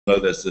know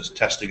there's this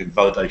testing and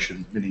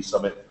validation mini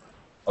summit.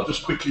 I'll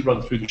just quickly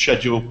run through the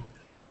schedule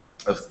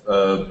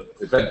of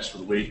events for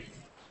the week.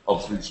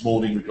 Obviously this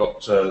morning we've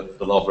got the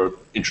Lava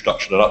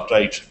introduction and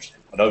update,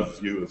 an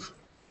overview of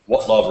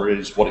what Lava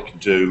is, what it can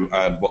do,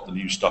 and what the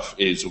new stuff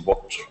is, and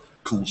what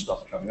cool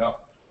stuff coming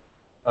up.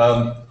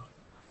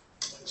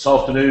 This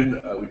afternoon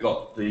we've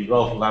got the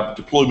Lava Lab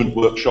deployment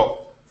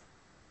workshop.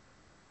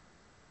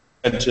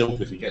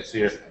 Until if he gets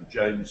here, and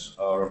James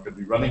are going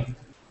to be running.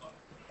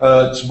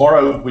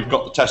 Tomorrow we've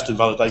got the test and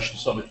validation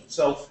summit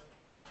itself.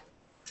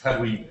 How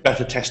do we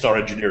better test our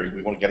engineering?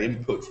 We want to get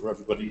input from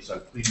everybody, so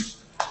please,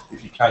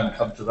 if you can,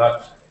 come to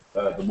that.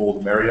 The more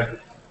the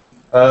merrier.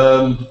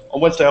 On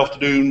Wednesday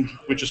afternoon,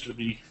 we're just going to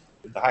be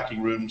in the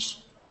hacking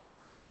rooms,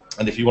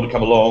 and if you want to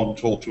come along and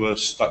talk to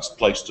us, that's the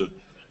place to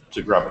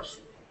grab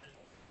us.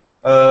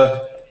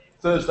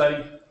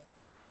 Thursday,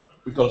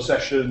 we've got a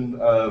session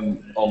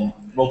on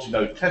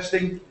multi-node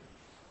testing.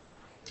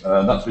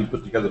 That's been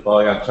put together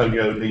by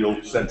Antonio, Neil,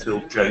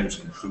 Senthil,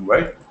 James, and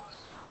Fu-Wei.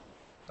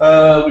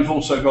 We've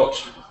also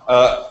got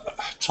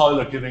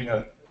Tyler giving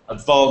an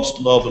advanced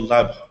Lava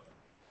Lab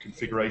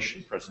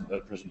configuration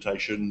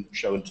presentation,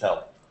 show and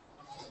tell.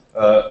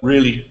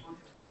 Really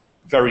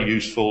very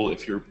useful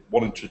if you're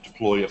wanting to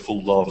deploy a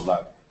full Lava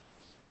Lab.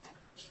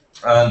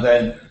 And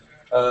then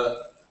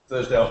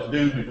Thursday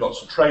afternoon, we've got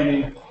some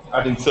training,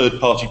 adding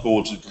third-party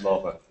boards into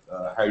Lava.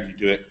 How do you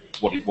do it?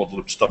 What are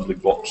the stumbling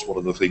blocks? What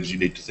are the things you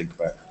need to think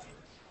about?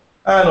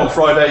 And on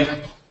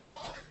Friday,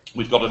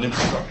 we've got an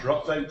infrastructure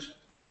update,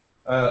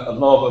 a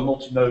Lava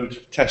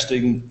multi-node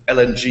testing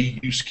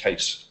LNG use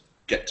case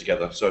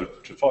get-together. So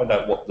to find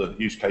out what the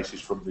use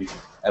cases from the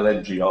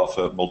LNG are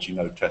for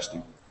multi-node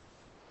testing.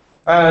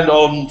 And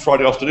on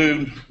Friday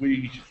afternoon,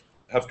 we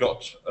have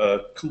got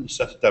a cool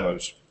set of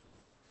demos.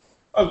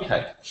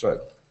 Okay,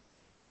 so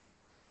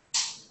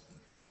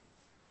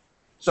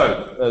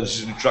this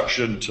is an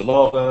introduction to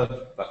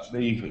Lava. That's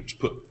me. It's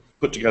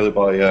put together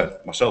by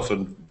myself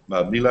and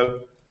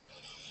Milo.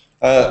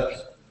 I've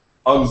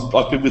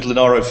been with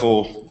Linaro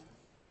for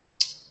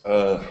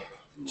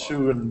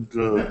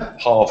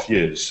 2.5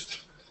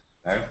 years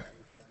now.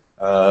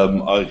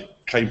 I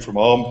came from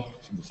ARM,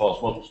 from the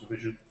Fast Models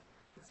division,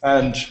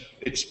 and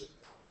it's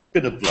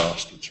been a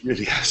blast. It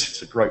really has.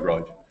 It's a great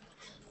ride.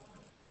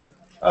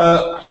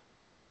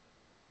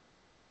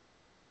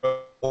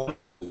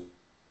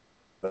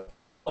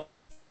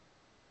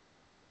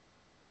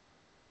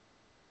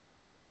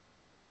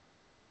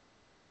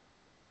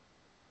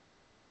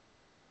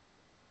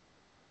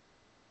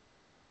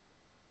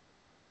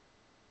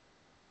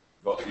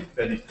 Got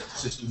embedded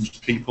systems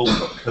people, we've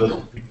got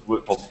kernel people who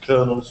work on the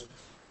kernels,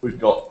 we've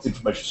got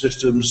information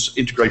systems,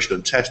 integration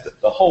and test,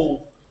 the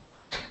whole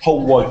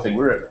wide thing.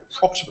 We're at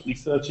approximately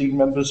 13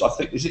 members. I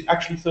think, is it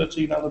actually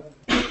 13 out of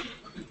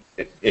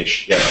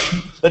ish, yeah.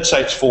 Let's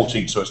say it's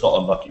 14, so it's not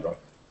unlucky, right?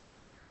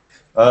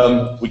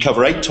 We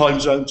cover 8 time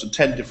zones and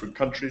 10 different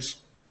countries.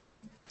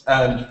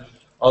 And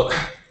I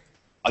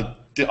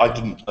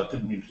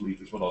didn't mean to leave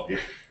this one on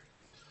here.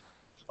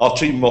 Our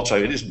team motto,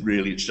 it isn't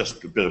really, it's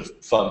just a bit of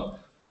fun.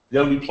 The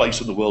only place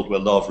in the world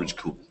where Lava is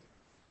cool.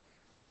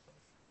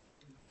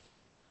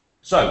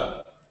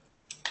 So,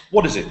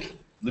 what is it?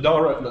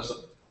 Lava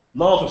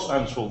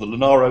stands for the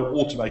Linaro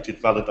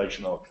Automated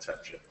Validation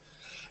Architecture.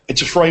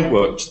 It's a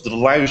framework that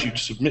allows you to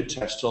submit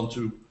tests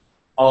onto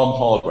ARM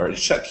hardware. It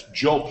sets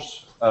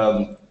jobs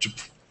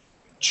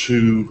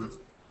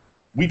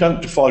we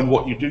don't define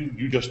what you do,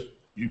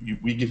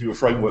 we give you a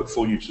framework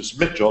for you to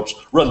submit jobs,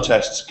 run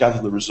tests,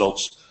 gather the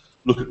results,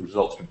 look at the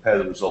results, compare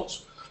the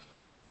results,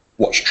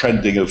 watch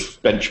trending of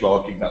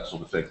benchmarking, that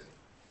sort of thing.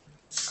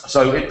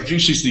 So it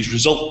produces these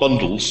result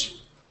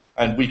bundles,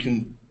 and we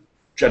can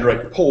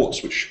generate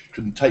reports which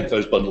can take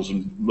those bundles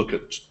and look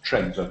at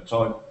trends over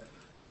time.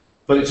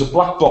 But it's a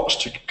black box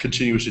to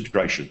continuous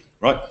integration,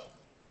 right?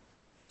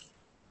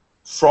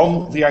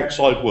 From the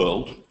outside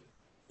world,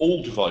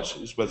 all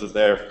devices, whether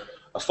they're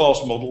a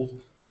fast model,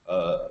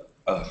 a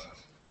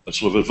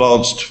sort of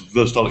advanced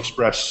Versatile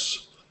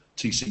Express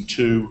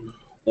TC2,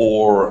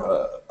 or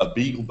a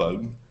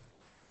BeagleBone,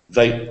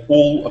 they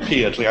all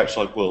appear to the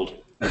outside world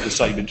with the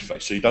same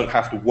interface. So you don't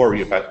have to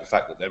worry about the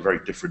fact that they're very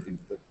different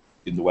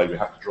in the way we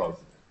have to drive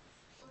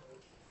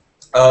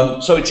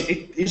them. So it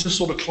is a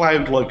sort of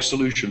cloud-like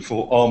solution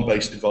for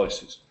ARM-based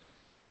devices.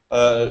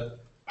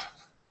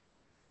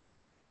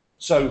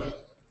 So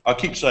I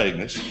keep saying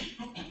this.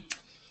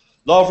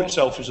 Lava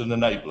itself is an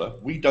enabler.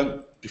 We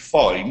don't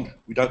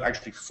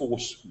actually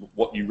force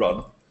what you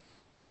run.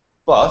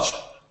 But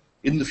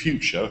in the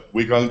future,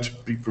 we're going to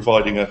be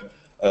providing a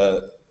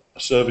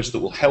service that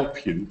will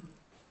help you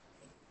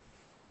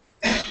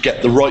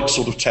get the right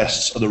sort of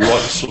tests and the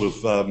right sort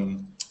of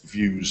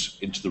views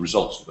into the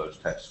results of those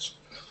tests.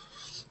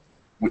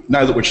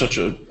 Now that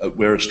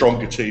we're a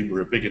stronger team,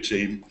 we're a bigger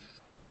team,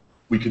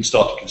 we can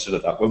start to consider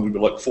that. When we were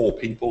like 4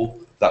 people,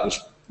 that was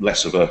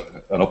less of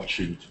an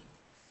opportunity.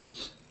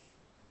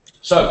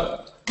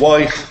 So,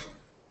 why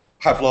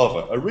have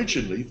Lava?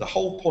 Originally, the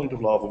whole point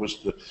of Lava was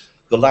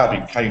the lab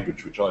in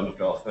Cambridge, which I look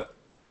after.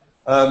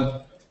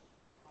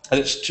 and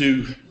it's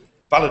to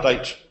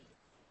validate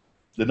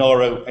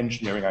Linaro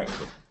engineering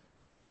output.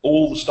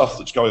 All the stuff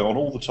that's going on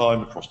all the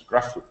time across the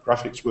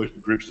graphics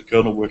working groups, the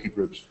kernel working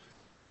groups,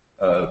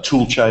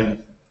 tool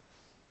chain,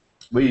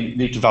 we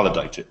need to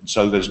validate it. And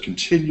so there's a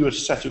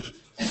continuous set of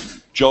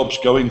jobs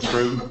going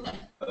through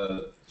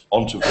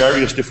onto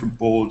various different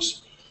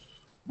boards.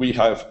 We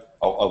have,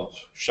 I'll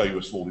show you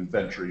a small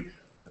inventory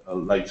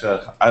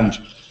later, and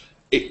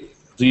the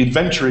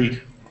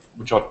inventory,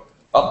 which I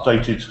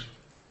updated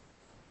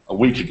a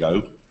week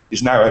ago,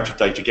 is now out of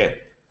date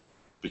again,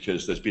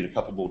 because there's been a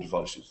couple more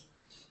devices.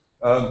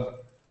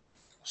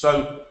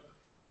 So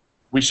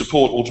we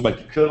support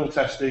automated kernel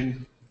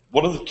testing.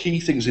 One of the key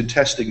things in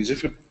testing is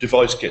if a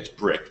device gets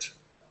bricked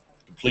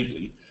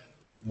completely,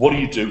 what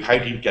do? How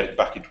do you get it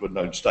back into a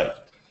known state?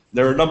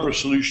 There are a number of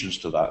solutions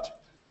to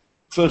that.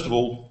 First of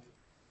all,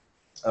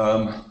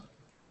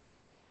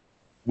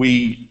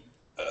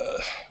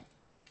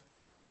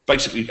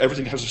 basically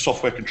everything has a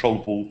software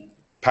controllable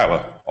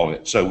power on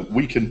it, so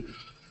we can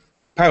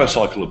power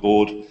cycle a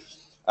board.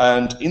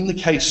 And in the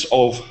case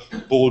of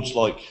boards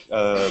like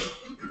the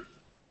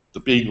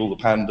Beagle, the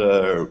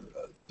Panda,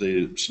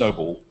 the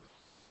Snowball,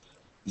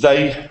 we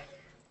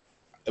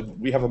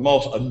have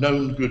a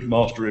known good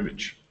master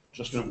image. I'm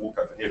just going to walk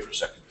over here for a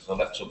second because I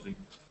left something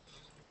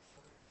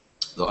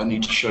that I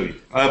need to show you.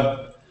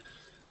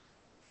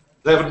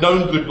 They have a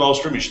known good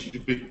master image that you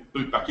can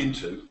boot back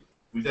into.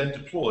 We then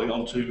deploy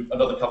onto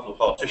another couple of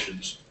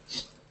partitions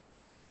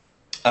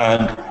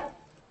and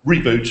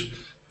reboot,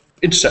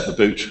 intercept the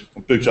boot,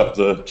 and boot up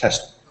the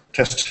test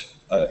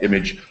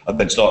image, and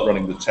then start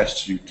running the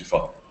tests you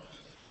define.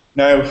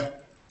 Now,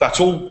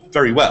 that's all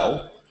very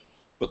well,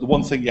 but the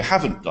one thing you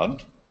haven't done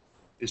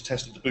is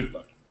tested the boot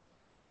mode.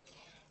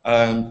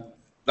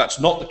 That's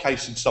not the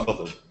case in some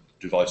other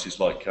devices,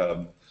 like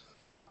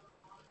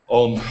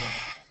on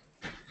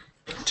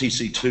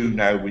TC2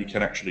 now we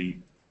can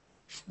actually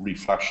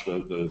reflash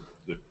the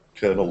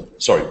kernel,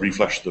 sorry,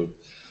 reflash the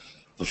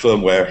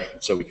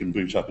firmware, so we can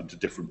boot up into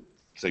different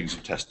things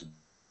and test them.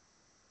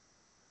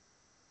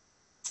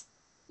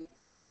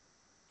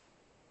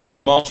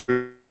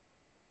 Master,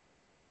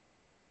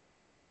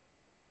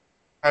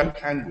 how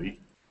can we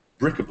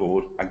brick a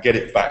board and get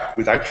it back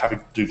without having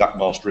to do that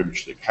master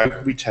image thing? How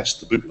can we test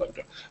the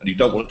bootloader? And you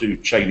don't want to do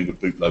chaining of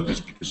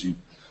bootloaders because you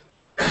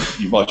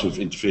might have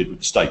interfered with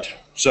the state.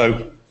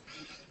 So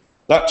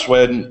that's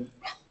when,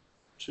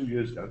 2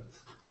 years ago,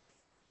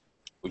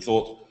 we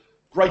thought,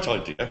 great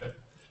idea,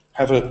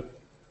 have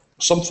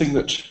something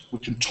that we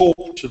can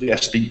talk to the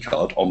SD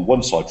card on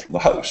one side from the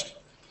host,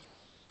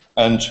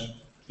 and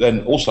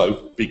then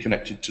also be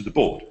connected to the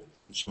board.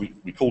 So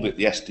we called it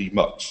the SD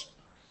MUX.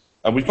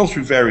 And we've gone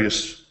through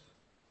various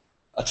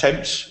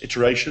attempts,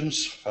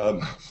 iterations.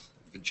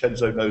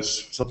 Vincenzo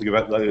knows something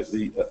about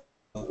the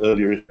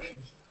earlier.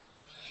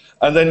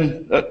 And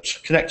then at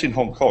Connect in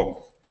Hong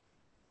Kong,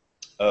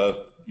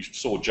 you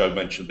saw Joe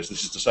mention this.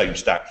 This is the same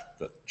stack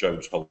that Joe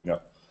was holding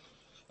up.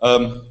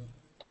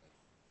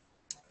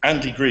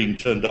 Andy Green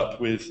turned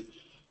up with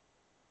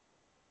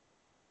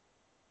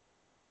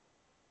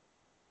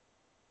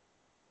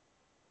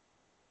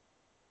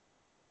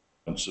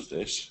of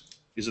this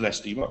is an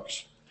SD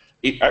MUX.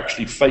 It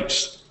actually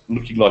fakes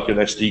looking like an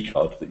SD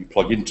card that you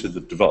plug into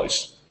the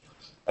device,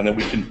 and then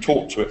we can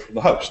talk to it from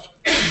the host.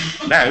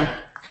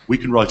 Now we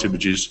can write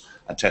images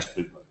and test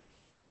boot mode.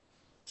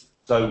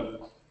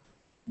 So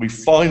we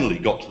finally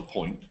got to the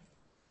point,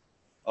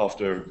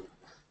 after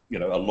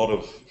a lot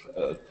of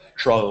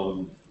trial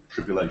and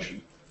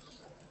tribulation,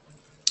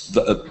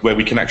 where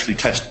we can actually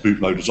test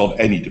bootloaders on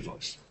any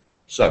device.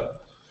 So,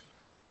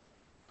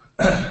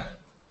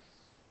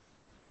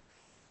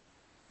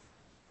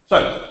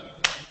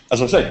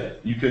 as I said,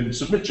 you can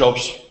submit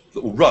jobs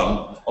that will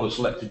run on a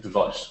selected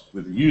device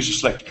with a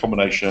user-selected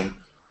combination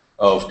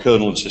of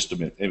kernel and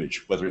system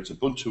image, whether it's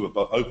Ubuntu,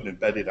 Open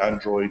Embedded,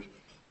 Android.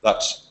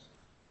 That's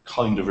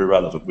kind of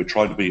irrelevant. We're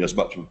trying to be as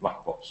much of a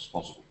black box as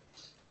possible.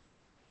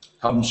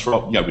 Comes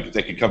from,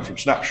 they can come from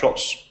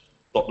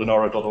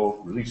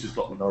snapshots.linaro.org,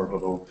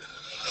 releases.linaro.org,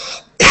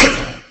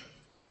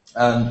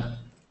 and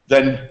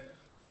then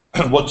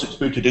once it's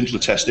booted into the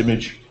test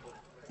image,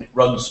 it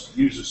runs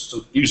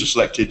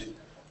user-selected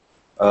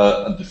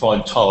and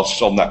defined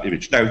tasks on that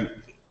image. Now,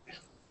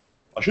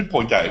 I should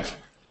point out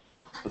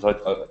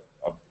that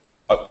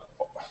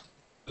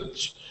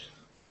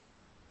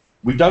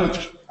we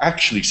don't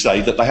actually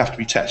say that they have to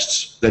be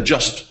tests. They're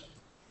just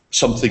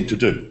something to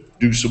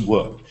do some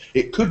work.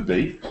 It could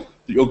be that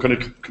you're going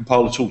to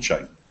compile a tool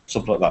chain,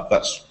 something like that.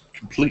 That's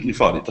completely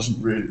fine. It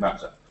doesn't really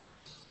matter.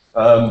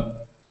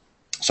 So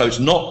it's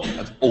not,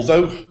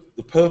 although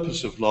the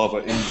purpose of Lava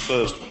in the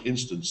first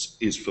instance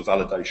is for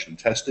validation and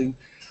testing,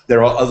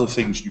 there are other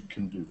things you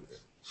can do with it.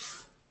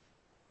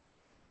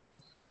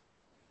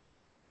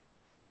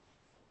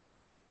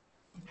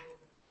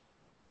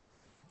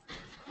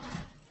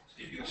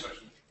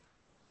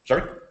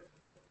 Sorry?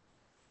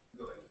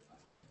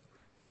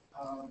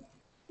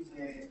 Is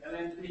the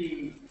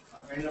LNP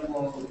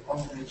available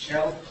on the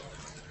shelf?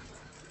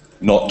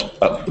 Not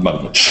at the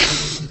moment.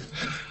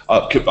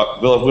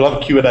 We'll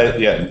have a Q&A at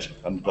the end,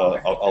 and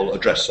I'll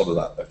address some of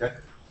that, okay?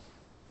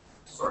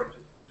 Sorry.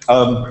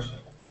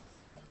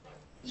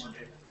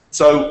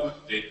 So,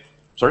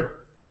 sorry?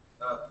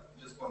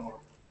 Just one more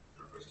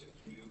question.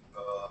 Can you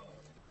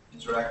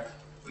interact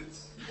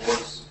with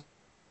boards?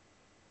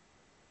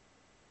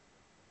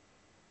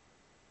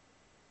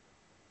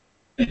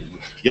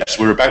 Yes,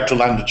 we're about to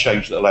land a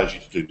change that allows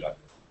you to do that.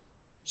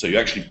 So you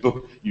actually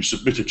you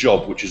submit a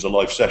job, which is a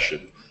live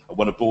session, and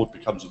when a board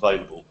becomes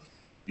available,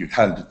 you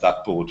hand it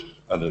that board,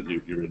 and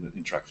you're in an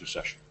interactive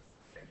session.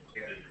 And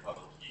you get it in your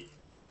public key,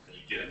 and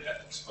you get an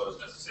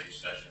exposed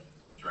SSH session,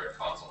 direct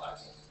console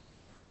access.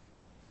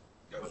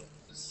 Yeah, but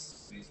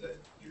this means that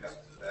you have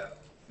to have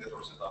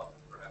network set up.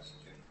 Perhaps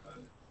you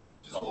can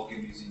just log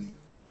in using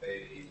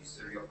a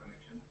serial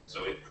connection.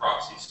 So it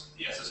proxies,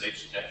 the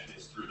SSH connection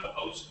is through the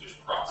host,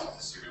 which proxies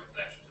the serial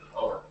connection to the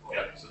board.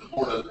 Yeah, so the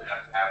board doesn't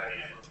have to have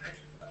any network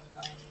connection for that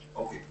to happen.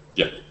 Okay.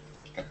 Yeah.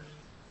 Okay.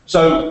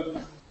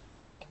 So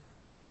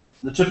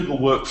the typical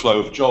workflow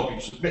of a job,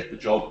 you submit the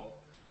job,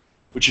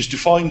 which is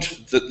defined,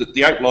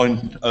 the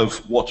outline of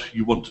what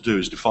you want to do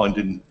is defined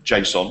in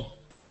JSON,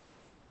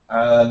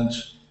 and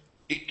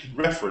it can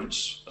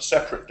reference a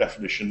separate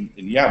definition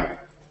in YAML,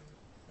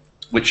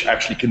 which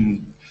actually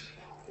can,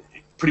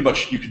 pretty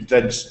much you can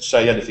then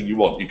say anything you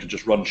want. You can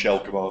just run shell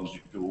commands,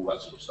 you can do all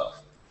that sort of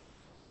stuff.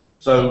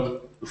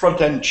 So the front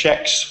end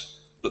checks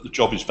that the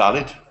job is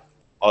valid,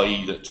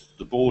 i.e. that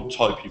the board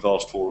type you've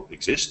asked for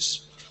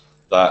exists,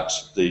 that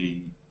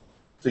the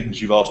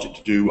things you've asked it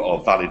to do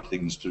are valid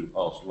things to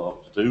ask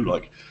it to do,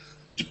 like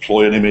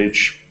deploy an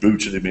image,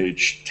 boot an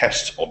image,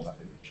 test on that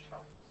image.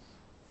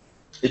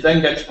 It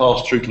then gets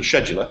passed through to the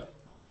scheduler,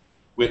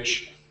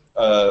 which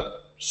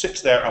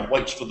sits there and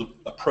waits for the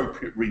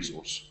appropriate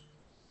resource.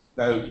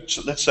 Now,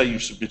 so let's say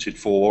you've submitted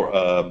for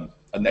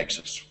a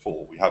Nexus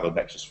 4. We have a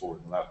Nexus 4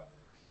 in the lab.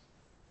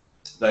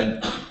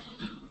 Then,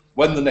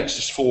 when the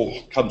Nexus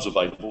 4 comes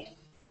available,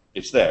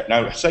 it's there.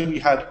 Now, say we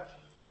had,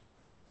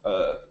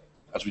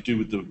 as we do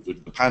with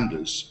the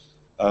pandas,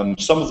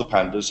 some of the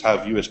pandas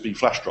have USB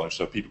flash drives,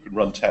 so people can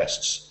run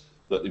tests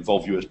that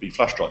involve USB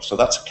flash drives. So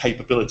that's a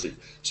capability.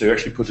 So you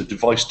actually put a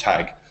device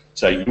tag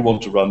saying you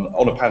want to run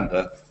on a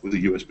Panda with a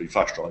USB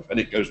flash drive, and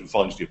it goes and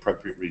finds the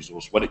appropriate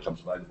resource when it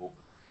comes available.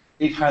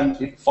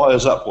 It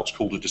fires up what's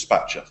called a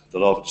dispatcher, the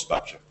Lava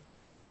dispatcher,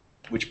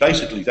 which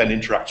basically then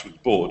interacts with the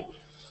board,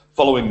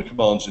 following the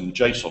commands in the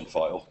JSON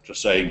file,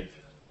 just saying,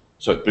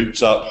 so it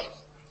boots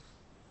up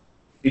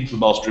into the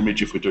master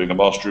image if we're doing a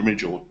master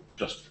image, or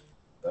just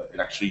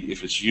actually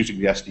if it's using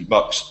the SD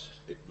mux,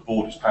 the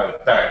board is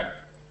powered down.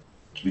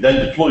 We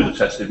then deploy the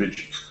test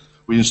image,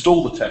 we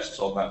install the tests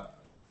on that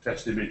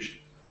test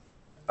image,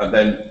 and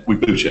then we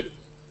boot it.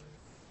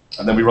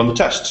 And then we run the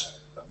tests.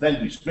 And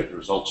then we submit the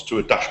results to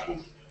a dashboard.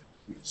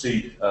 You can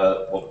see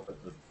what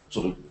the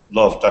sort of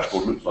Lava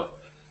dashboard looks like.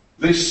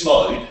 This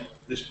slide,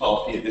 this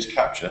part here, this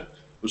capture,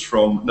 was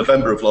from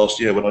November of last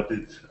year when I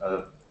did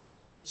a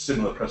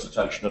similar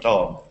presentation at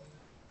ARM.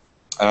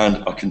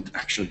 And I can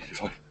actually,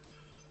 if I,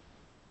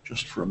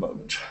 just for a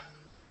moment.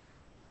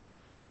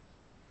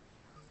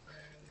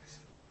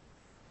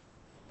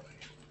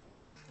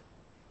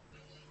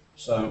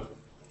 So,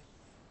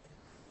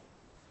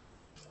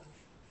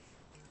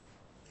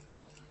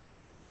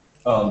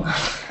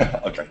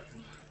 okay,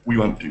 we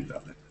won't do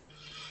that then.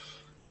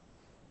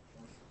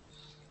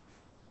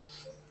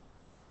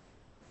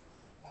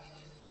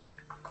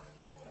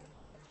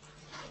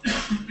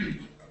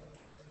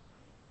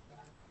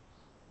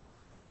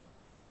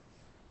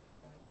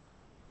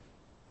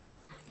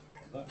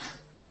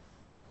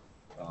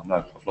 Oh no,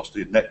 I've lost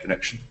the net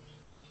connection.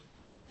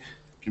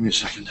 Give me a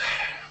second.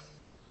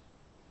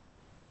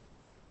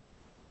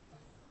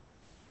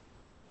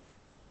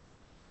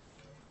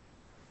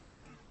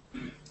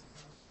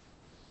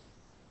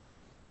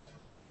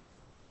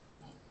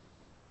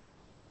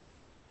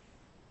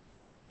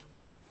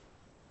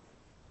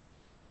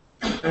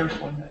 There's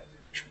one net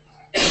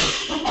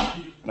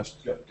connection. Let's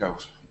go.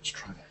 Let's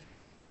try that.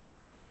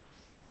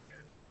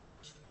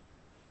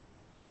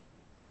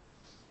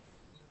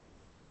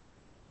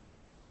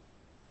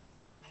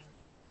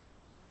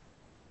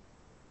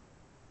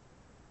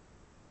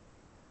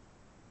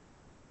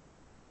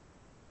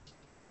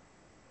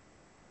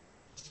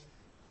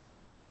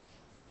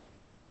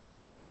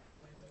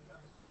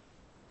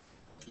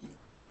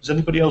 Is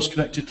anybody else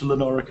connected to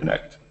Linaro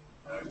Connect?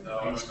 No,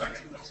 I'm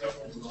expecting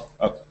myself.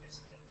 Oh.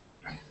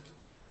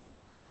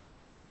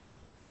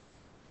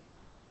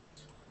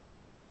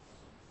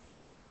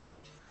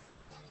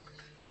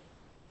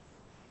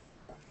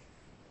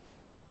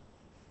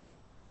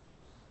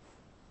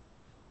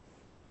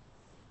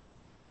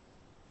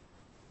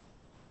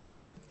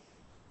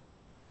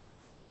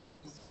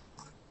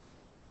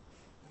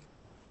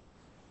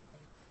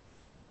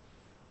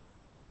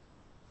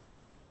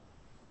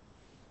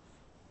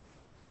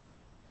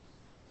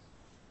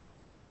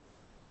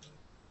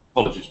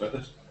 Apologies about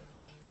this.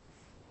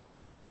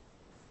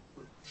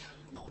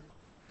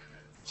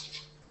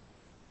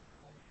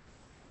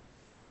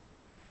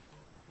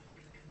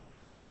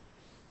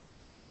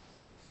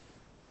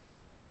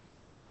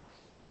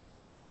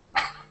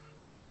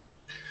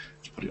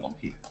 put it on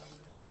here.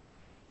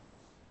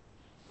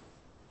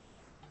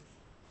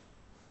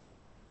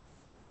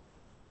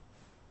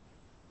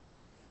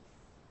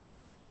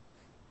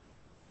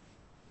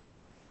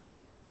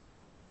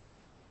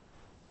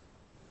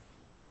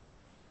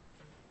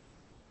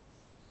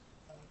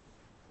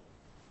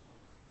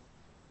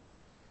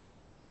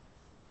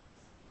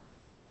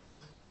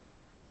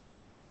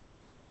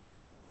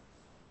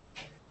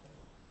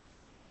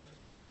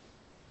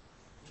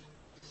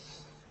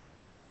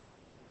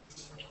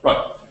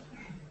 Right.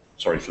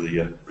 Sorry for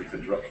the brief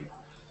interruption.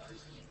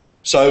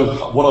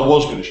 So what I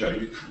was going to show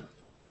you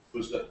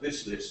was that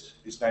this list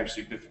is now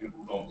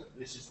significantly longer.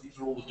 These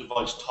are all the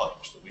device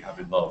types that we have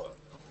in Lava.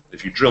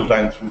 If you drill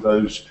down through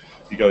those,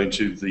 you go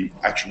into the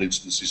actual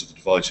instances of the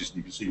devices, and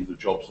you can see the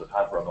jobs that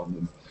have run on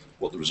them,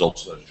 what the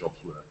results of those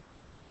jobs were.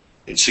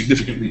 It's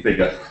significantly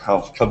bigger.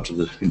 I'll come to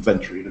the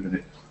inventory in a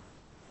minute.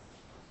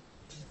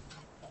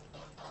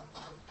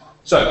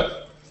 So,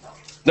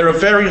 there are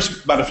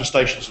various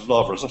manifestations of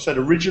Lava. As I said,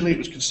 originally it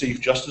was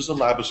conceived just as a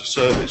lab as a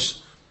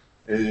service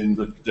in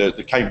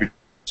the Cambridge.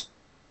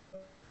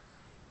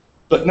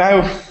 But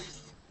now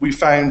we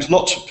found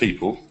lots of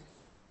people,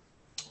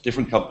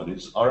 different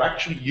companies, are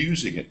actually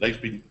using it.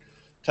 They've been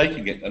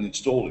taking it and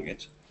installing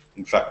it.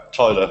 In fact,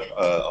 Tyler,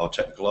 our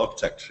technical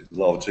architect in the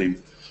Lava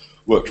team,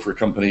 worked for a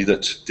company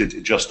that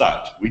did just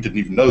that. We didn't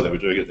even know they were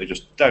doing it. They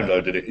just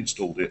downloaded it,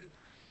 installed it.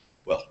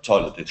 Well,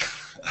 Tyler did,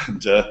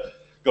 and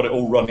got it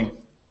all running.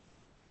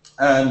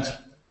 And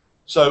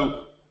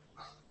so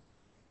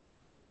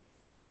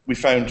we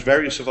found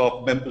various of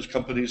our members'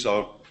 companies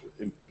are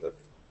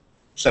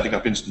setting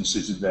up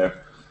instances in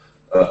their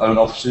own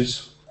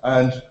offices.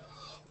 And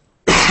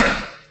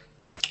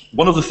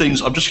one of the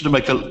things, I'm just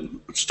going to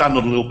stand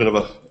on a little bit of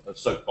a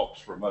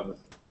soapbox for a moment.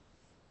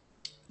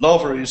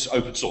 Lava is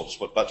open source,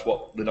 but that's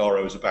what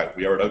Linaro is about.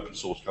 We are an open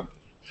source company.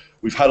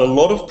 We've had a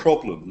lot of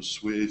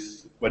problems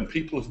with when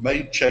people have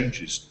made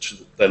changes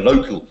to their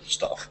local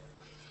stuff,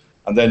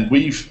 and then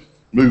we've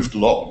moved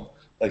along,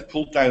 they've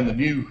pulled down the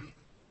new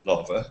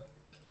Lava,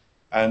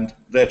 and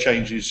their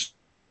changes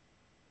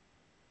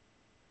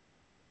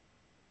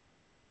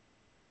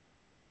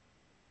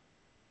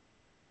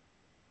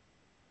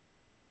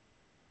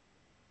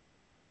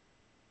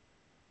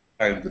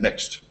down the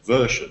next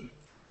version,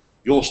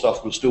 your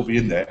stuff will still be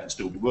in there and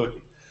still be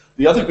working.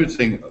 The other good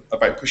thing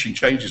about pushing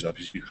changes up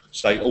is you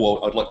say, oh,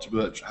 well, I'd like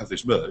to have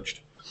this merged.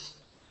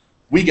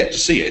 We get to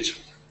see it,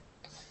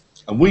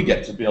 and we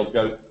get to be able to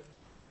go,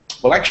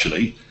 well,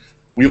 actually,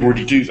 we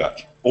already do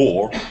that,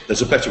 or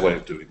there's a better way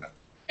of doing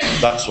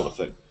that sort of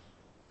thing.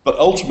 But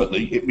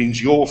ultimately, it means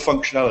your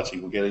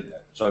functionality will get in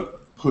there, so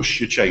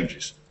push your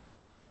changes.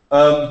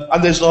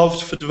 And there's Lava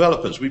for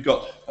developers. We've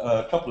got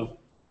a couple of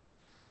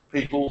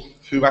people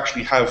who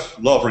actually have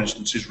Lava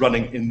instances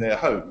running in their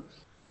home,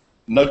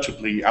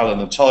 notably Alan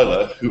and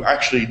Tyler, who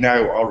actually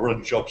now are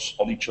running jobs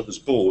on each other's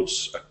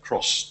boards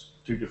across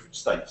 2 different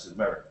states in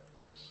America.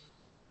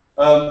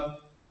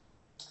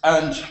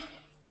 And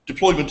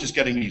deployment is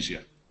getting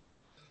easier.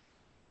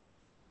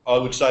 I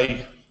would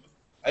say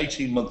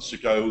 18 months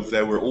ago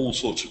there were all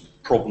sorts of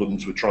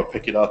problems with trying to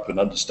pick it up and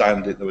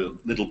understand it. There were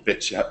little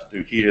bits you had to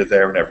do here,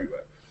 there and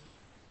everywhere.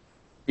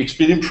 It's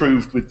been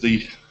improved with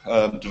the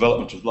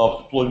development of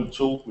Lava deployment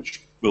tool,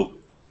 which will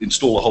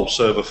install a whole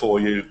server for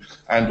you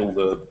and all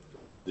the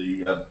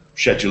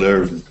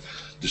scheduler and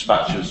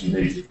dispatchers you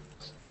need.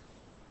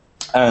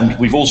 And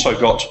we've also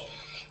got,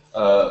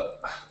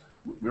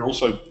 we're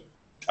also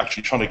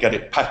actually trying to get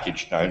it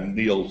packaged now.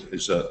 Neil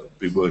has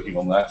been working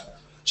on that.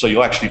 So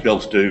you'll actually be able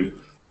to do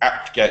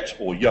apt-get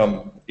or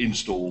yum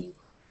install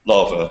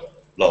Lava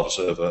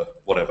server,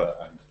 whatever,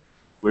 and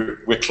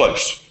we're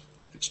close.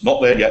 It's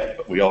not there yet,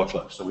 but we are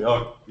close, so we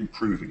are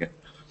improving it.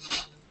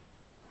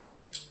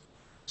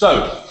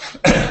 So,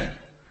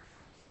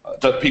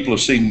 people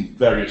have seen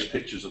various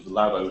pictures of the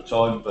lab over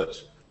time,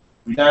 but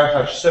we now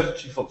have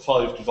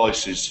 75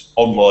 devices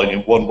online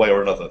in one way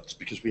or another. It's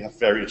because we have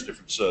various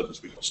different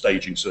servers. We've got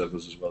staging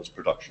servers as well as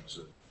production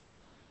servers.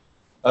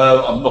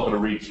 I'm not going to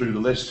read through the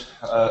list.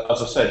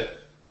 As I said,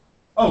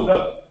 oh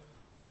no,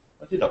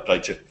 I did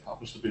update it. I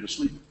must have been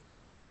asleep.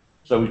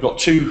 So we've got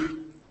 2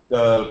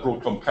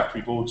 Broadcom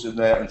Capri boards in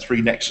there and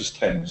 3 Nexus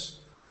 10s.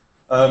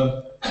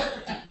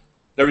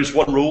 There is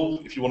one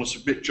rule: if you want to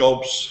submit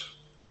jobs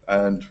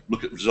and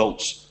look at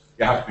results,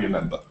 you have to be a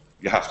member.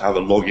 You have to have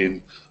a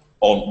login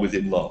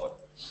within Lava.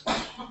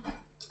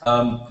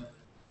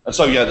 And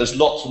so yeah, there's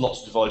lots and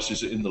lots of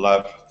devices in the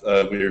lab.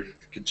 We're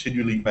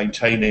continually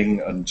maintaining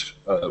and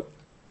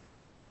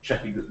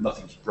checking that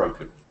nothing's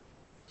broken.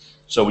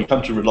 So we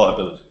come to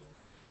reliability.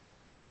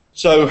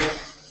 So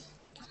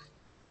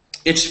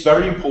it's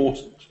very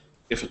important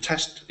if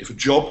a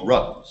job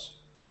runs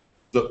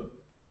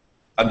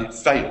and it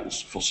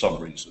fails for some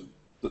reason,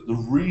 that the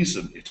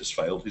reason it has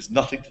failed is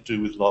nothing to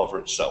do with Lava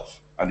itself,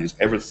 and is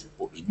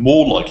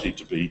more likely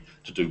to be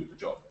to do with the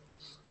job.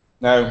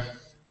 Now,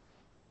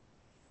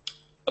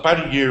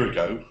 about a year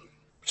ago,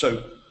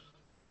 so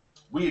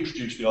we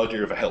introduced the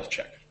idea of a health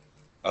check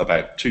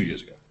about 2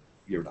 years ago,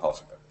 a year and a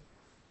half ago.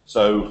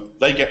 So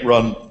they get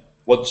run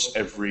once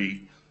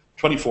every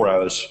 24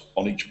 hours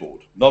on each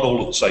board. Not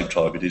all at the same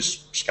time, it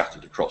is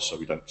scattered across so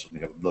we don't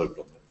suddenly have a load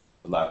on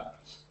the lab.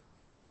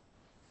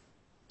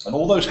 And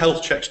all those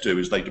health checks do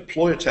is they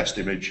deploy a test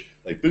image,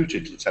 they boot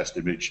into the test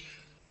image,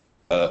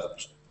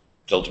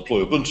 they'll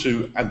deploy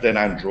Ubuntu and then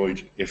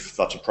Android if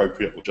that's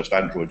appropriate, or just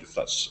Android if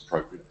that's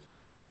appropriate.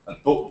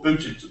 And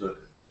boot into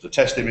the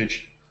test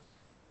image,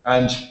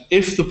 and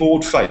if the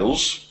board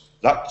fails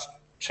that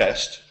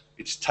test,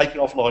 it's taken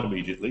offline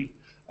immediately,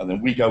 and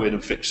then we go in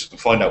and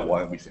find out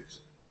why, and we fix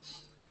it.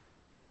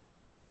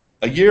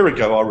 A year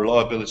ago, our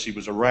reliability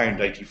was around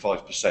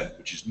 85%,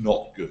 which is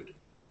not good.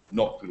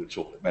 Not good at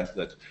all. It meant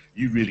that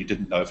you really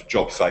didn't know if a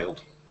job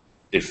failed,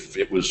 if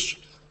it was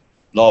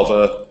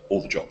Lava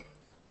or the job.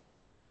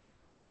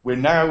 We're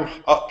now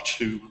up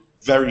to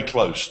very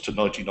close to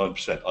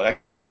 99%. I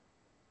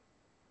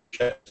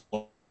checked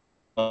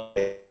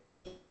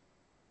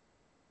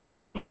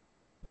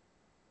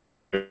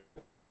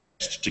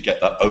to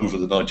get that over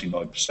the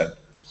 99%.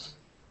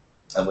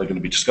 And we're going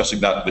to be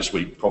discussing that this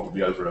week,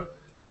 probably over a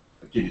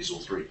Guinness or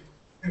 3.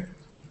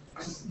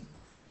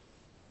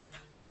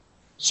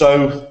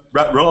 So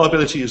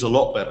reliability is a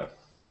lot better.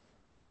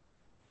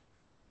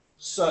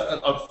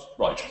 So,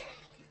 right,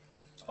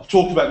 I've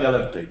talked about the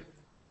LMP,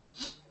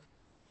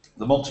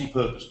 the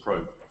multi-purpose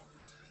probe.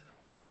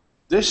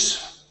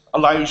 This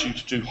allows you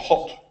to do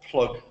hot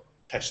plug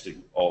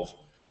testing of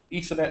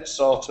Ethernet,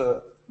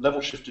 SATA,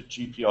 level-shifted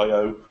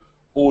GPIO,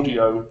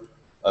 audio,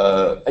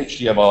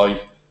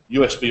 HDMI,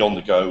 USB on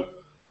the go,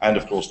 and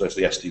of course there's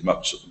the SD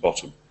MUX at the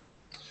bottom.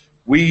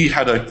 We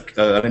had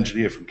an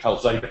engineer from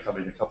Calzada come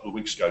in a couple of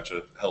weeks ago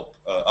to help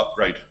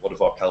upgrade one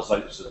of our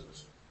Calzada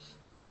servers.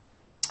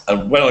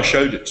 And when I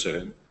showed it to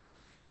him,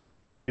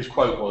 his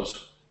quote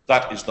was,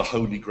 "That is the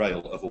holy grail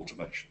of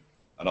automation."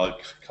 And I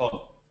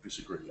can't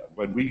disagree.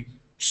 When we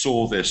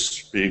saw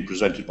this being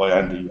presented by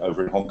Andy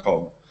over in Hong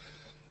Kong,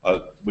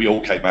 we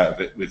all came out of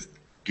it with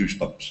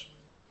goosebumps.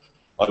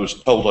 I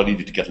was told I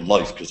needed to get a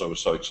life because I was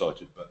so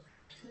excited. But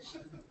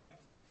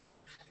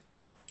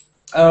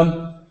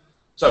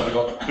so we've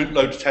got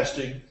bootloader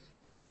testing.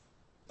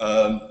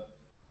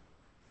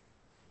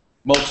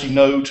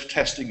 Multi-node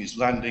testing is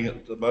landing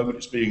at the moment.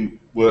 It's being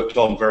worked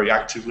on very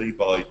actively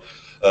by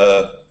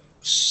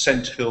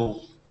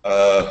Senthill,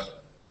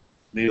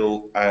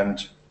 Neil,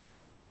 and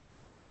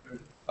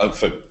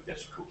Fu.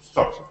 Yes, of course.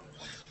 Sorry.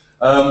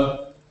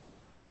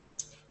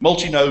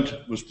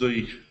 Multi-node was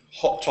the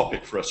hot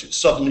topic for us. It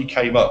suddenly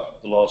came up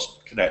at the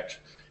last Connect.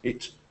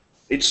 It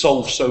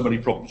solves so many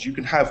problems. You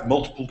can have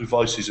multiple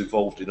devices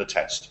involved in a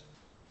test.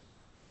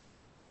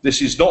 This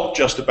is not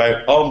just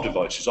about ARM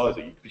devices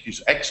either,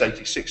 because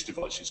x86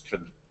 devices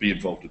can be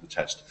involved in the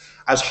test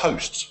as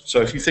hosts.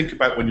 So if you think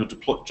about when you're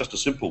deploying, just a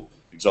simple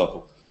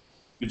example,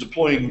 you're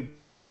deploying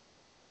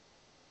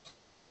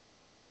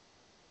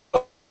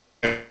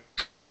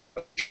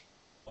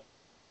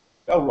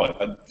oh right,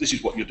 and this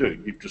is what you're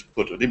doing. You've just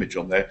put an image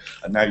on there,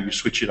 and now you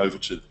switch it over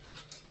to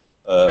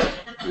the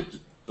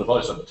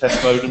device under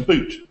test mode and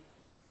boot.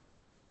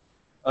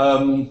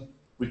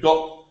 We've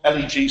got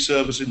LEG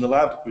servers in the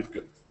lab. We've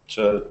got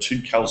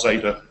 2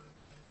 Calzada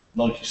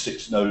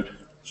 96 node,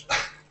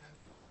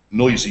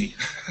 noisy,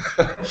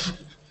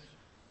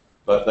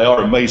 but they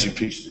are amazing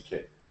pieces of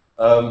kit.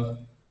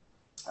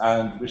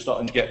 And we're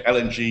starting to get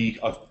LNG.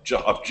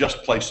 I've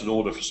just placed an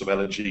order for some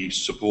LNG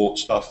support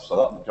stuff, so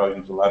that'll be going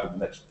into the lab in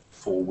the next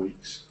 4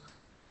 weeks.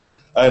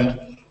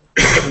 And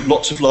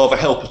lots of Lava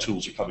helper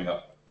tools are coming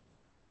up.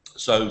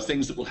 So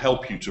things that will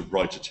help you to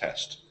write a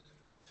test,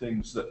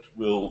 things that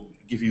will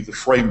give you the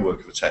framework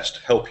of a test,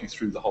 help you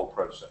through the whole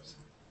process.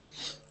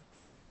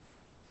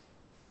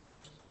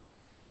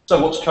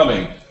 So what's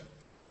coming?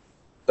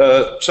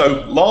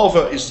 So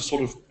Lava is the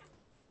sort of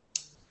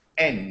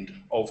end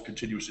of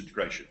continuous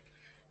integration.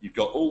 You've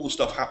got all the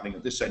stuff happening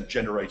at this end,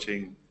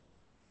 generating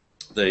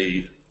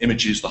the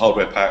images, the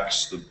hardware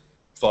packs, the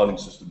filing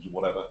systems, and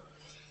whatever.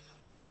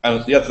 And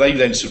at the other, they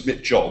then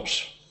submit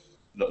jobs,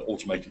 an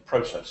automated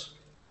process,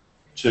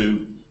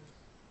 to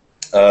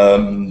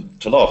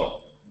Lava.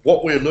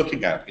 What we're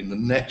looking at in the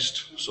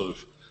next sort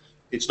of,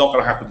 it's not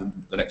going to happen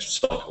in the next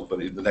cycle,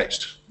 but in the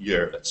next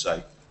year, let's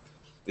say,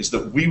 is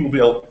that we will be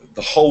able,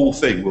 the whole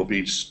thing will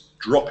be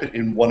drop it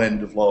in one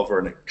end of Lava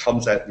and it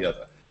comes out the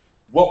other.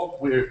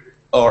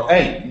 Our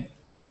aim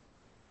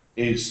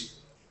is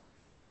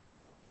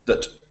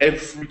that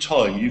every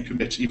time you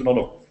commit, even on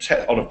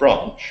a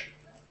branch,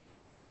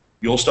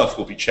 your stuff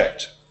will be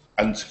checked.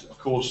 And of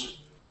course,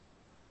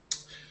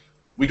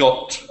 we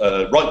got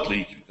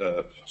rightly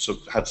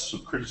had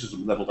some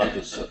criticism leveled at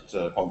us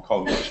at Hong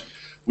Kong. That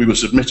we were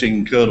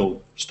submitting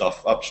kernel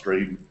stuff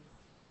upstream,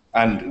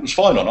 and it was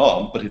fine on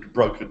ARM, but it had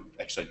broken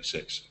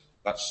x86.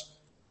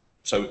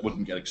 So it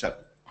wouldn't get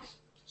accepted.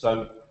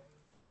 So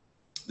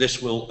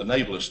this will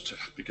enable us to,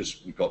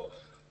 because we've got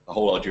the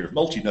whole idea of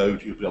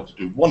multi-node, you'll be able to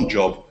do one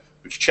job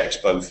which checks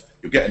both,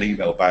 you'll get an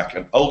email back,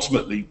 and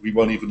ultimately we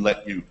won't even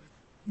let you,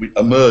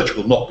 a merge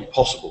will not be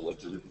possible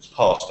until it's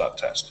passed that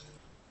test.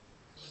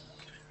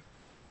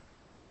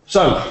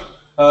 So,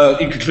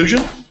 in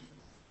conclusion,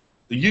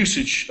 the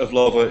usage of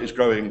lava is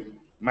growing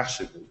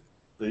massively.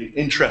 The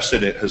interest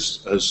in it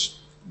has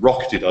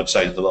rocketed, I'd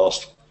say, in the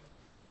last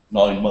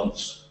 9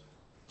 months.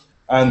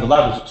 And the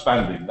lab is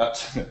expanding.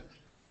 That's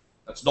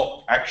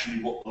not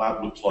actually what the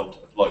lab looks like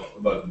at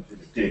the moment.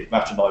 If it did,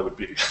 Matt and I would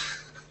be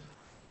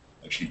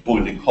actually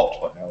boiling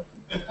hot by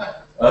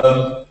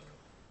now.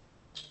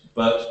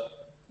 But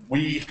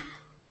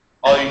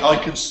I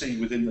can see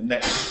within the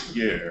next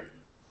year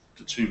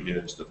to 2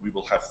 years that we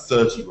will have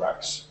 30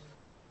 racks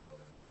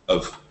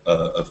of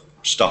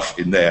stuff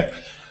in there,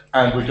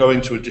 and we're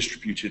going to a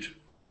distributed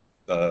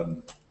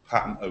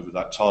pattern over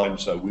that time,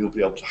 so we'll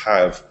be able to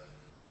have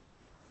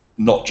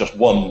not just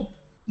one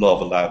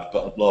lava lab,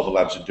 but lava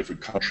labs in different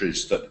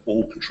countries that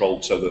all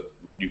controlled so that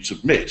you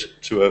submit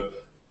to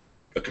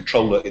a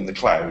controller in the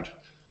cloud,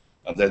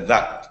 and then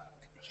that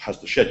has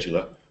the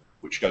scheduler,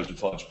 which goes and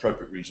finds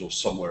appropriate resource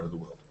somewhere in the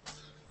world.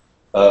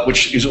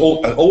 Which is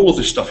all of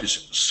this stuff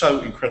is so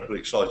incredibly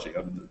exciting.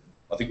 I mean,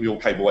 I think we all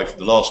came away from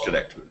the last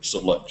connector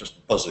sort of like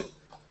just buzzing.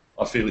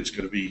 I feel it's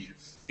going to be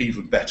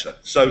even better.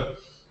 So,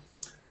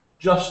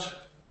 just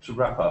to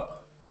wrap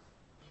up,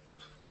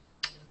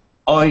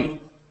 I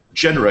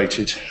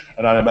generated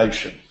an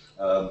animation.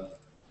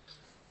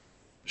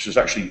 Which was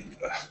actually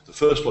the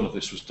first one of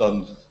this was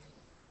done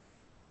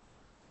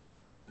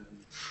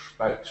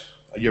about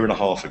 1.5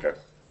 years ago,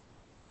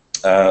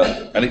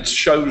 and it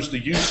shows the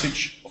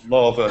usage of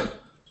lava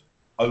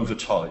over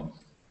time.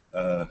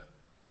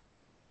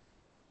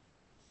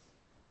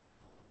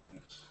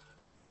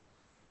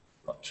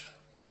 Right.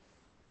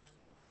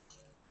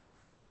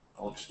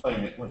 I'll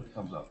explain it when it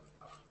comes up.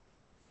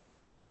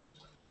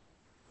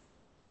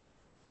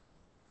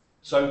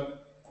 So,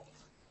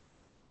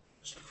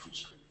 let's look full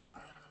screen.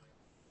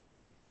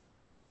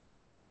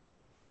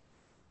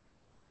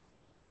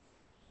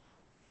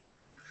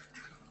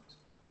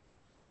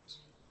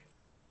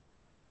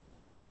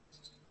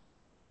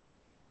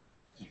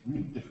 It's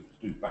really difficult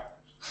to do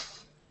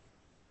backwards.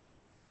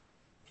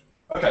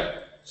 Okay,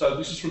 so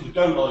this is from the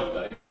go live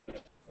day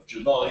of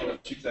July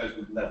of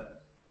 2011.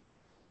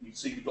 You can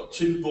see we've got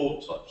 2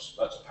 board types.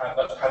 That's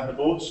Panda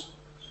boards,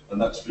 and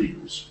that's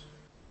Beagles.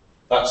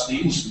 That's the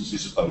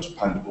instances of those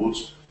Panda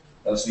boards.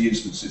 That's the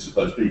instances of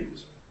those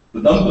Beagles. The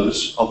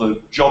numbers are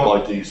the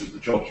job IDs of the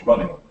jobs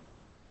running on them.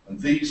 And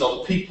these are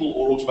the people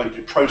or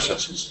automated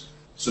processes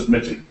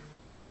submitting.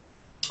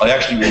 I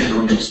actually wanted to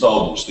run the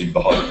Star Wars theme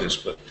behind this,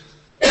 but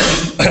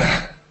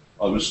I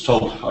was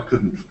told I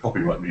couldn't for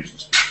copyright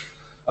reasons.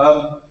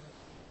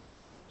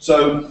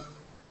 So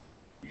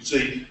you can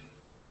see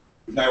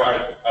we've now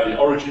added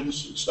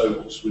origins and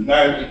stowables. We're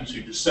now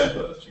into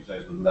December of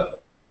 2011.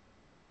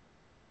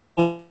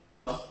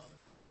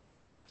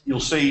 You'll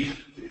see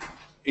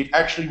it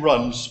actually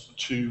runs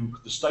to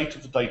the state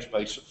of the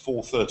database at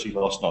 4:30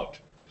 last night.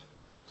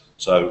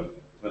 So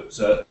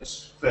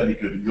it's fairly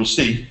good. And you'll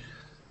see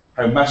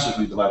how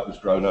massively the lab has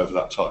grown over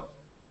that time.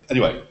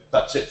 Anyway,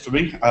 that's it for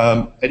me.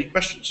 Any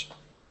questions?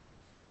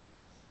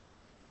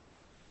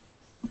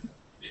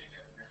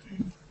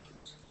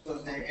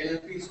 Does the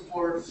LMP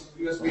support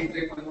USB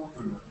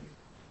 3.0?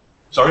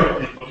 Sorry?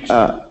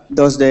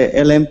 Does the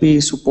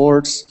LMP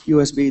supports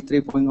USB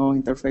 3.0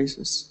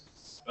 interfaces?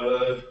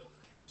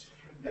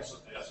 Yes,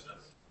 it does.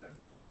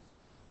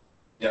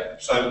 Yeah,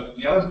 so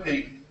the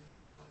LMP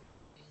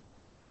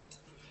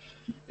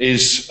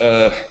is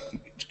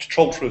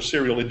controlled through a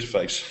serial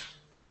interface,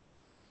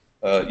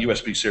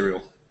 USB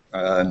serial,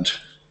 and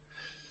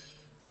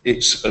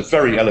it's a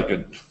very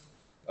elegant.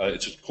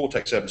 It's a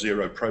Cortex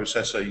M0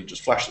 processor. You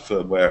just flash the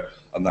firmware,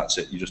 and that's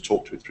it. You just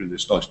talk to it through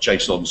this nice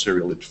JSON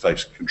serial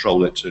interface,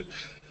 control it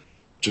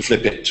to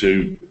flip it,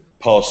 to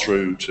pass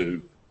through,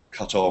 to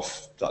cut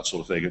off, that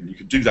sort of thing. And you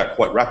can do that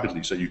quite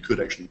rapidly, so you could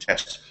actually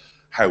test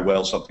how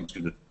well something's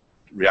going to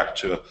react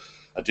to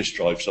a disk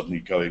drive suddenly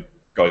going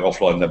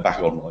offline, then back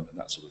online, and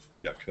that sort of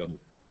kernel,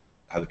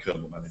 how the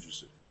kernel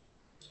manages it.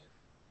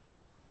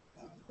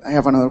 I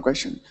have another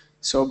question.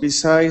 So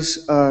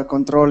besides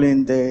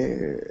controlling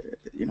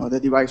the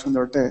device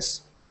under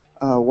test,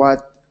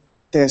 what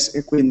test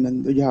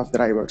equipment do you have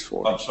drivers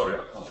for? I'm sorry,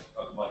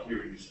 my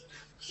hearing is...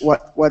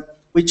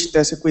 Which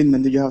test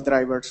equipment do you have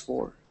drivers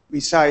for?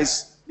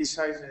 Besides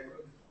the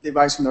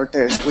device under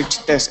test, which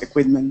test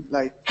equipment,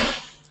 like,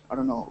 I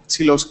don't know,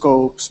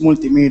 oscilloscopes,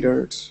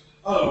 multimeters?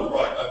 Oh,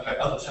 right, okay,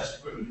 other test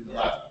equipment in the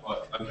lab,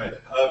 right, okay.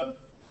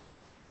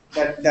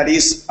 That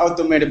is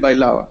automated by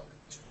Lava.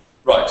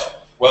 Right,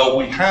 well,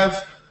 we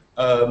have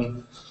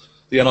the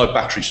NI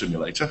battery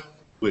simulator,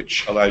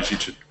 which allows you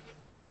to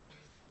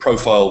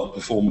profile the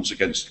performance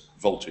against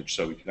voltage,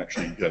 so we can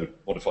actually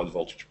modify the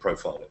voltage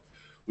profile it.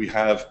 We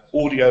have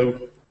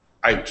audio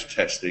out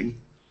testing.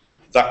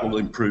 That will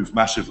improve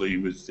massively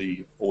with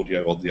the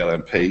audio on the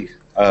LMP.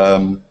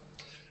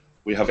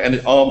 We have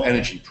ARM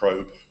energy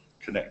probe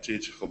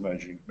connected for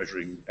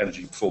measuring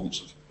energy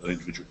performance of an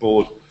individual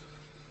board.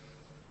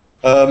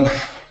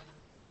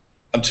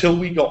 Until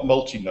we got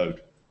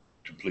multi-node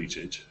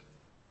completed,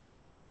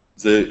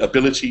 the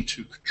ability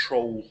to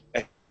control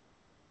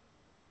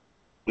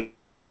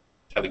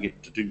telling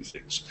it to do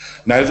things.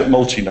 Now that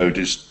multi-node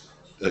is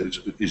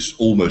is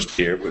almost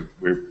here.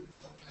 We're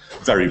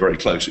very, very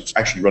close. It's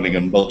actually running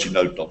on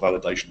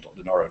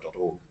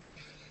multinode.validation.linaro.org.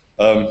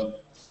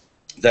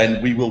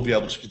 Then we will be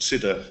able to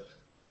consider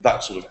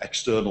that sort of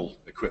external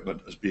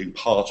equipment as being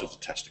part of the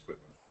test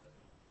equipment.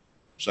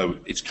 So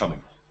it's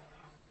coming.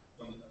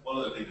 One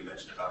other thing to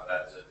mention about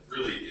that is that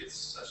really it's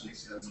such an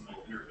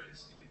extensible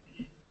interface.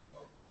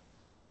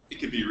 It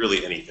could be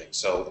really anything.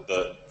 So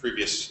the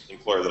previous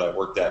employer that I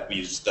worked at, we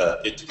used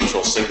it to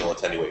control signal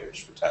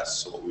attenuators for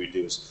tests. So what we would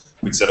do is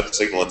we'd set up a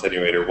signal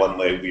attenuator one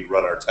way, we'd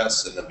run our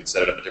tests, and then we'd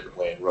set it up a different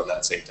way and run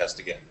that same test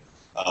again.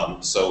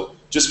 So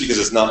just because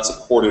it's not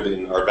supported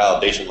in our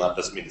validation lab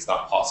doesn't mean it's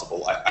not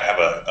possible. I have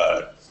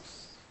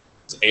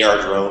it's an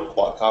AR drone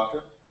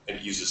quadcopter, and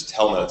it uses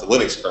Telnet. It's a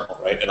Linux kernel,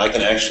 right? And I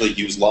can actually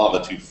use Lava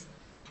to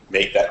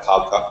make that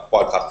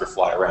quadcopter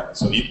fly around.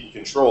 So you can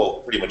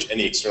control pretty much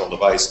any external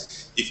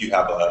device if you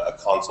have a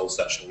console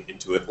session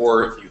into it,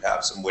 or if you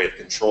have some way of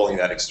controlling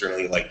that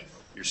externally, like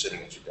you're sitting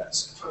at your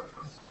desk.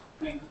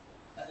 I mean,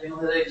 at the end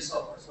of the day, it's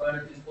software, so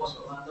everything is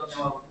possible. I'm talking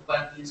about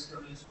what is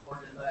currently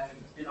supported by,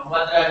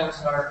 what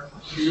drivers are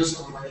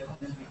useful by the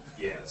company.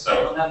 Yeah, I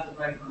so don't have to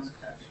write from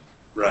scratch.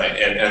 right,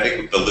 and I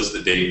think the list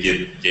that Dave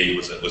gave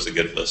was a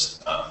good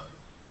list.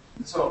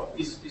 So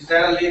is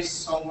there a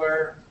list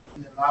somewhere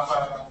in the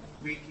Lava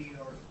wiki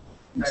or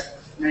that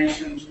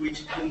mentions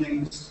which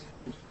tunings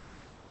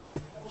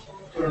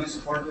currently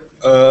supported?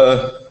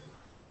 A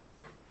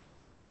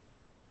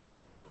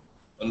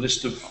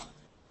list of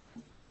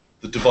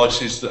the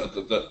devices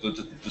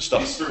the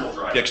stuff. External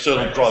drivers. The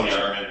external right? drivers.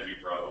 CRM Energy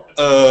Pro.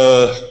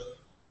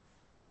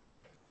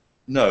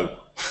 No,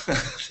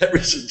 there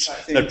isn't.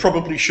 There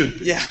probably should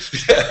be. Yeah.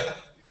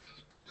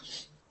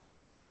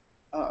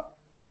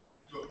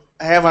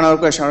 I have another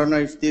question. I don't know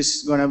if this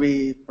is going to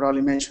be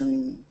probably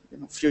mentioned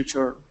in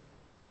future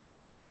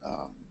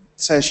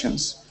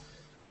sessions.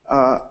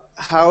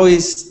 How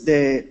is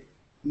the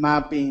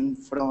mapping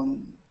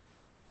from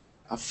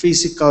a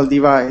physical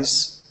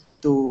device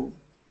to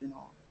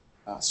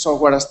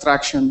software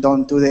abstraction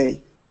done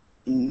today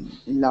in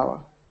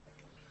Lava?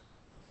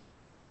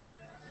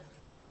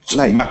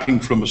 Like mapping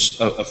from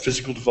a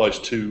physical device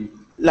to.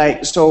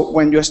 So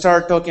when you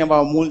start talking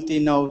about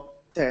multi-node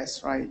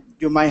tests, right?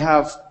 You might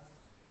have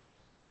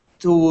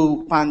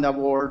 2 Panda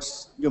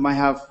boards, you might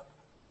have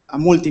a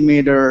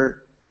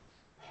multimeter.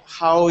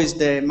 How is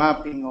the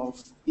mapping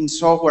of, in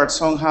software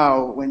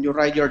somehow, when you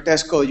write your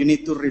test code, you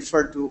need to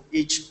refer to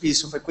each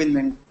piece of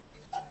equipment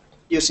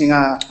using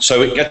a...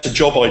 So it gets a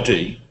job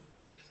ID,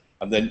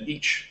 and then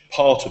each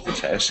part of the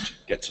test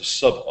gets a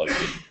sub-ID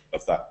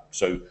of that.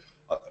 So,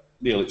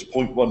 Neil, it's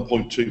 0.1,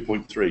 0.2,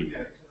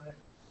 0.3.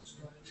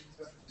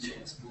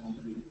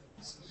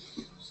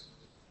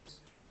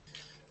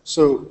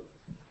 So,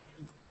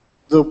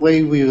 the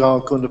way we are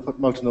going to put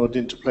multi-node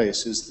into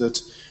place is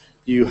that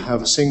you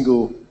have a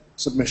single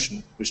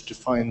submission which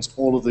defines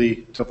all of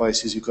the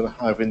devices you're going to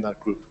have in that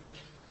group.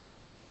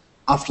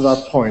 After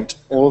that point,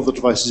 all of the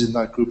devices in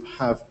that group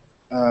have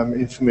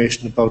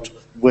information about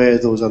where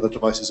those other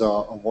devices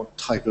are and what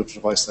type of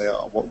device they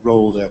are, what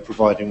role they're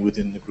providing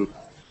within the group.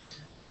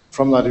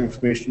 From that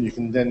information, you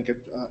can then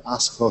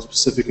ask for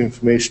specific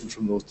information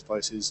from those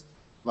devices,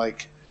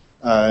 like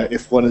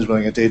if one is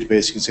running a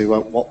database, you can say,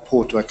 well, what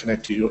port do I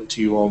connect to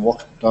you on?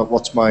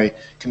 What's my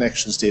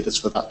connection status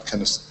for that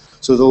kind of stuff?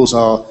 So those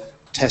are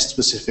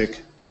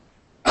test-specific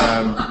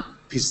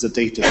pieces of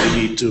data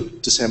we need to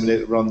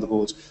disseminate around the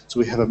boards. So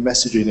we have a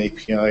messaging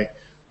API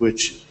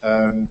which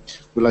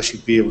will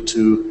actually be able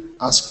to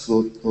ask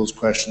for those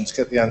questions,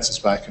 get the answers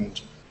back, and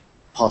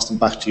pass them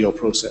back to your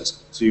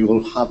process. So you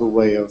will have a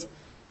way of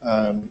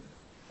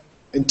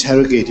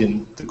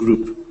interrogating the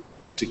group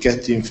to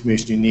get the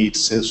information you need,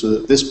 so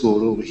that this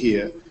board over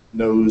here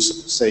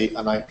knows, say,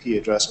 an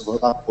IP address of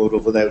that board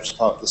over there, which is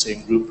part of the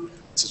same group.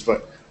 It says,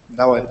 right,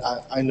 now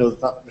I know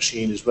that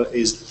machine is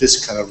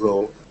this kind of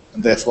role,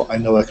 and therefore I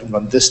know I can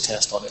run this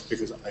test on it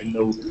because I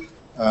know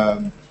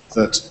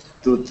that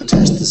the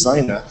test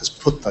designer has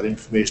put that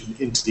information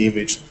into the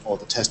image, or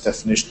the test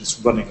definition is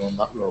running on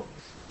that role.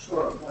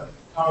 Sure, but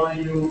how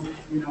do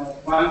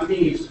one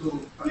thing is to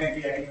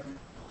connect the item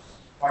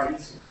quite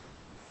easy,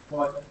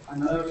 but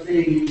another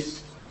thing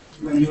is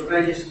when you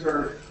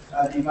register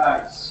a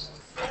device,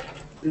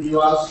 do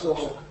you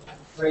also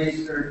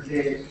register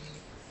the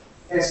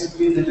test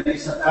equipment that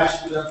is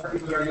attached to that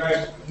particular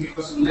device?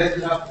 Because unless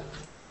you have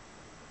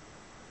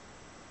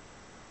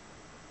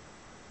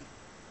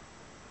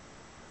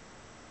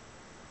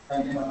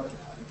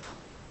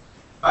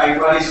by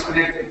what is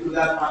connected to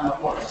that Panda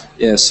port.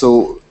 Yeah,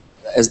 so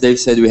as Dave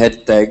said, we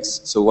had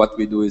tags. So what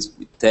we do is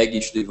we tag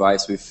each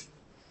device with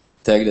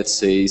tag that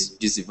says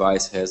this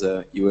device has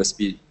a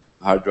USB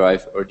hard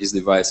drive, or this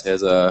device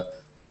has a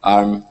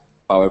ARM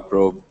power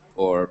probe,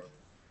 or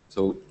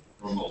so.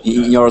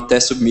 In your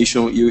test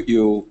submission,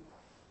 you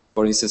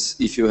for instance,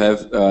 if you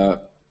have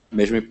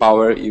measuring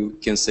power, you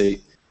can say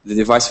the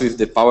device with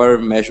the power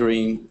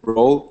measuring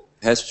role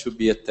has to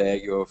be a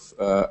tag of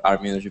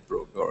ARM energy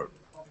probe or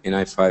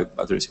NI5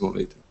 battery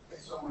simulator.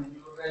 So when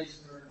you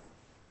register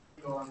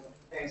your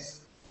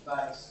test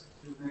device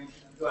to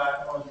to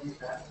add all these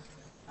tags?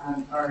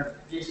 And are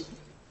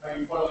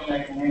you following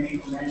like naming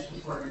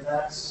conventions for the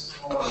tags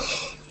or?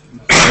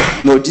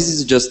 No, this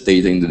is just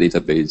data in the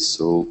database.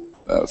 So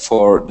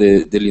for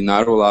the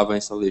Linaro Lava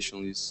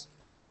installation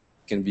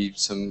can be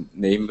some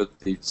name, but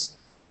it's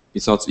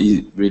not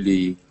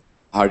really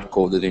hard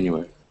coded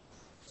anywhere.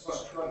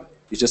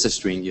 It's just a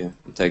string, yeah,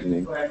 a tag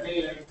name. But I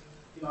think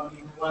like, if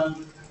you want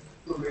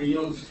to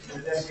reuse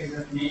the test case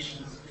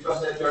definitions,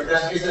 because your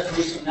test case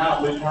definition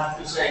now will have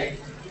to say,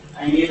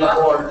 I need a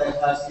board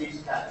that has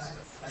these tags.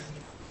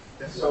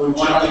 So we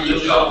want to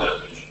use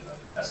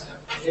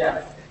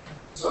yeah.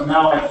 So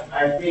now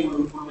I think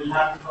we will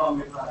have to come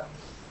with a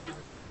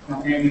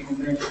naming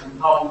convention.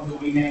 How do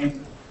we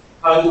name?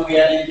 How do we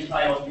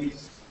identify all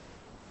these?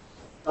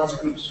 That's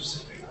group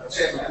specific.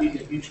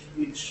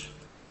 Each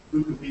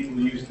group of people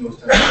using those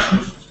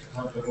definitions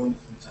can have their own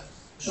content.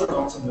 Sure,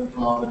 not something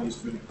Lava needs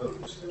to be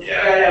imposed.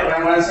 Yeah,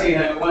 but I'm saying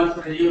that we want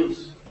to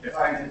reuse,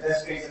 define the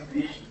test case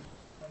definition.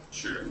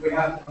 Sure. We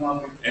have to come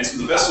up with. And so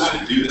the best way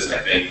to do this, I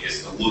think,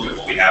 is to look at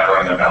what we have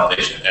running on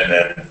validation, and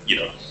then,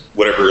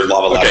 whatever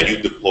Lava Lab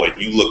you deployed,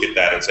 you look at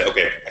that and say,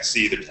 okay, I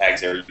see the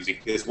tags they're using.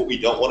 Because what we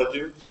don't want to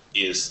do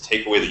is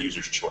take away the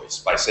user's choice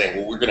by saying,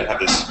 well, we're going to have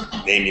this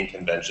naming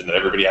convention that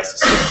everybody has to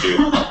stick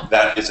to.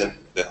 That isn't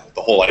the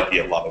whole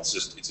idea of Lava.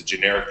 It's a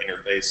generic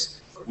interface.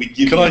 We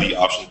give you the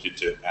option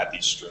to add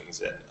these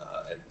strings in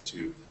and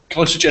to.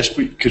 Can I suggest,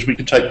 because we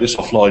can take this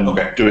offline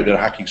and do it in a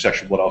hacking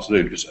session, what else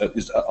to do? Because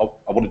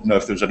I wanted to know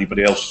if there's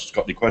anybody else who's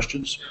got any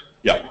questions.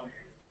 Yeah.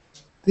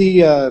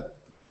 The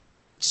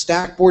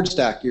board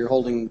stack you're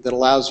holding that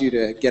allows you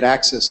to get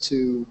access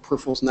to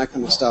peripherals and that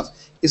kind of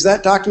stuff, is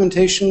that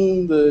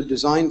documentation, the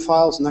design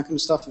files and that kind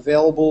of stuff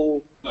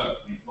available? No,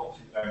 we've locked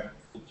it down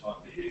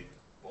full-time here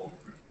on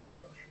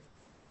production.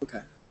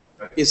 Okay.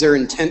 Is there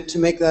intent to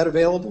make that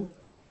available?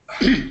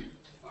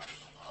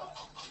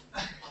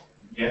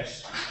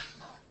 Yes.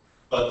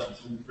 But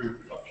until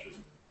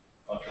pre-production,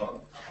 I can't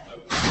know.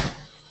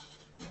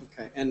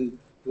 Okay, and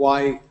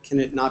why can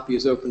it not be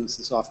as open as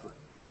the software?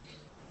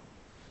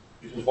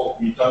 Because what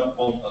we don't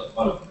want at the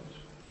moment,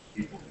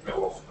 people to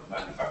go off and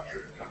manufacture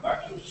it and come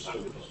back to us so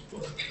it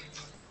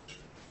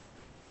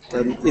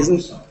doesn't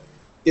work.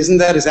 Isn't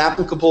that as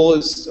applicable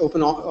as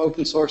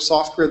open source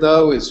software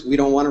though? Is we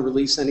don't want to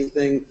release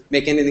anything,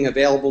 make anything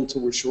available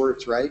until we're sure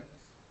it's right?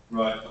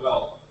 Right.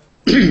 Well,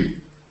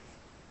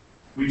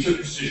 we took a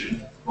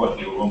decision,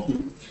 rightly or wrong,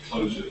 to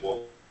close it.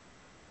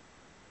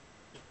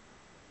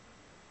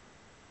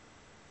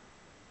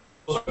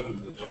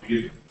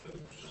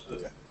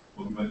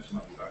 When we went to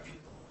manufacturing,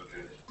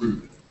 okay, it's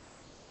proven.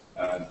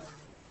 And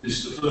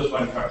this is the first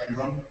manufacturing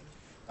run,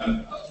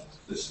 and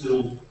there's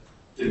still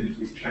things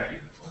we're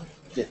checking.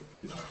 Yeah.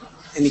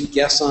 Any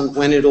guess on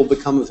when it'll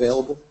become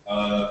available?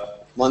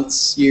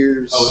 Months,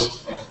 years?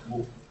 Oh, it's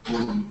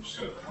more than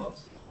scope of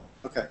months.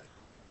 Okay.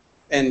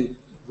 And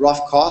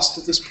rough cost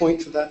at this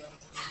point for that?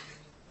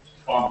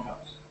 Farm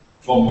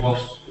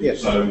costs. Yeah.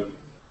 So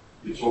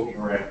you're talking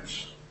around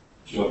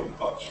 $200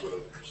 for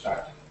a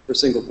stack. For a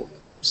single board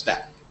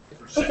stack.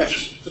 Okay.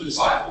 Just for the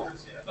side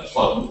boards, yeah. That's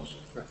 $5.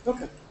 Right.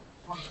 Okay.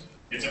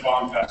 It's a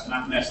bomb fest,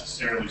 not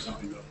necessarily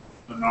something that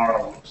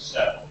Linaro would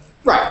sell.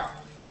 Right.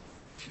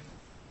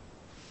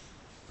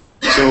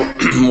 So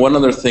one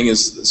other thing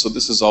is, so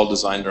this is all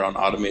designed around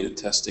automated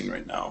testing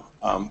right now,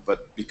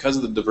 but because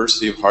of the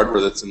diversity of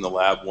hardware that's in the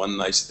lab, one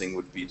nice thing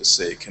would be to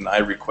say, can I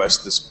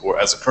request this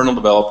board, as a kernel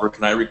developer,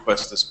 can I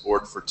request this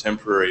board for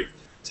temporary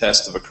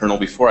test of a kernel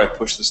before I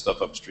push this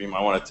stuff upstream?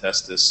 I want to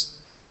test this.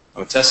 I'm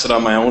going to test it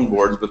on my own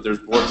boards, but there's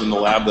boards in the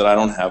lab that I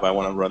don't have. I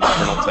want to run the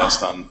kernel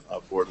test on a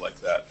board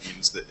like that. I mean,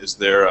 is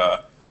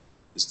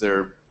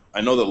there I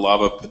know that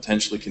Lava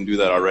potentially can do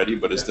that already,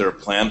 but is there a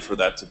plan for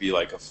that to be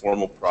like a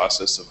formal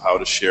process of how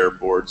to share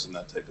boards and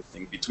that type of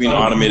thing between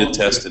automated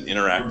test and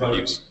interactive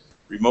use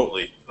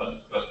remotely?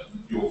 But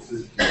you're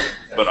physically.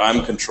 But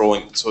I'm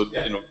controlling. So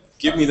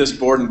give me this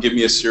board and give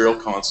me a serial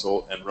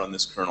console and run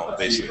this kernel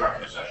basically.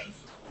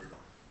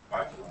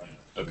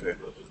 Okay.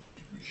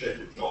 You share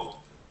your job.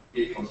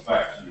 It comes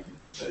back to you.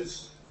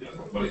 Says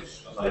when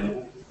it's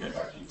available. In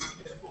fact, you can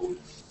get board.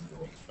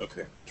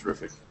 Okay.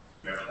 Terrific.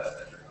 Remember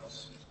that at your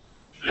house.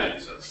 Yeah,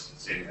 so it's the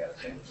same kind of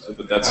thing. So,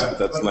 but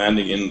that's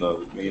landing in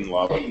the main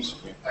Lava. I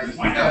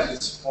think at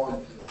this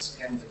point, it's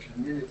can the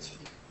community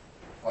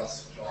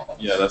plus job.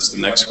 Yeah, that's the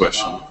next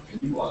question.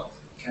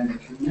 Can the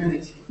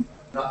community,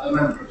 not the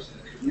members,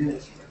 the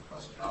community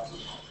request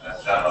jobs?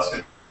 That's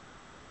good.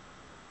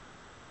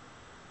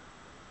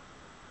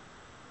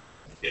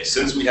 Okay,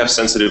 since we have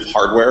sensitive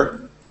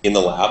hardware in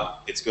the lab,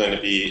 it's going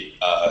to be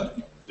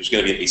there's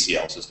going to be an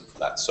ACL system for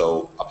that.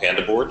 So a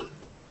Panda board.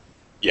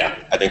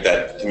 Yeah, I think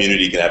that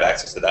community can have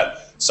access to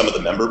that. Some of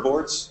the member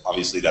boards,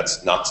 obviously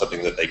that's not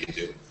something that they can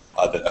do.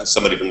 That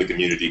somebody from the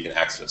community can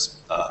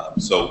access.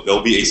 So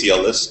there'll be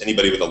ACL lists.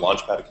 Anybody with a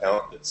Launchpad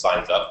account that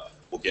signs up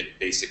will get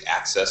basic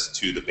access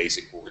to the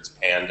basic boards,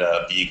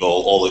 Panda, Beagle,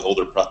 all the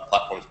older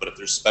platforms. But if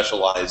there's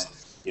specialized,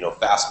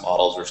 fast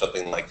models or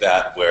something like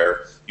that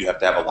where you have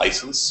to have a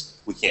license,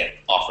 we can't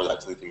offer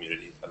that to the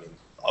community. I mean,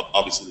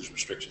 obviously there's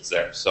restrictions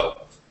there.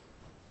 So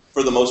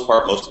for the most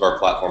part, most of our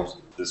platforms,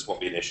 this won't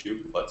be an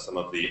issue, but some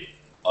of the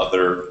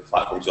other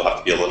platforms, you'll have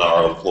to be a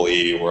Linaro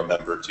employee or a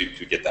member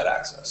to get that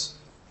access.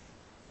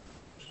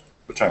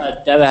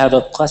 Dave, I have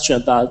a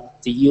question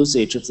about the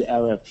usage of the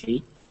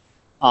LLP.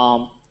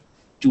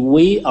 Do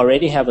we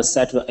already have a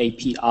set of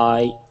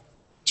API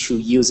to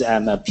use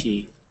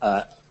MLP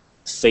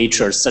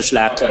features, such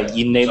like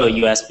enable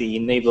USB,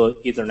 enable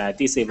Ethernet,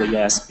 disable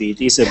USB,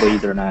 disable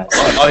Ethernet?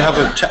 I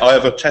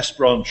have a test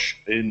branch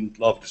in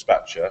Lava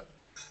Dispatcher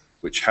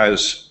which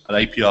has an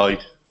API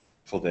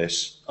for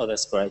this. Oh,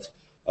 that's great.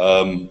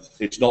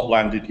 It's not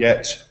landed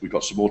yet. We've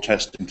got some more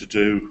testing to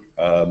do.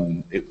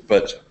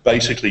 But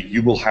basically,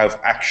 you will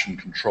have action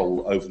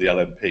control over the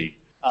LMP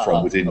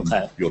from within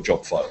your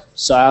job file.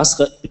 So I ask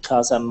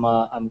because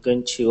I'm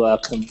going to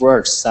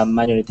convert some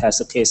manually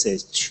tested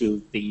cases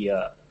to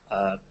the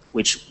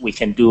which we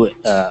can do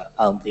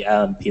on the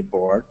LMP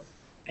board,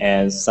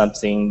 and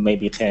something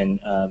maybe can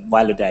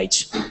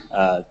validate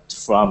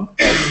from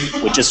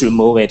we just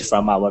remove it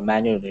from our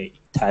manually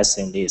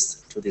testing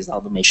list to this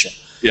automation.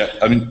 Yeah,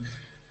 I mean,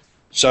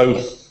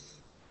 so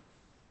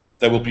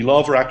there will be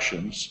Lava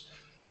actions,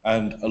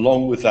 and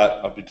along with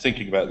that, I've been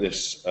thinking about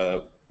this.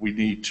 We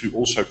need to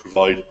also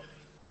provide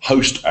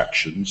host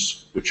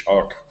actions, which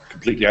are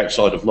completely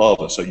outside of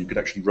Lava, so you could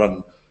actually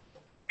run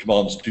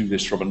commands to do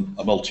this from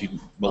a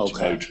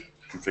multi-node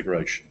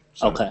configuration.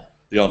 So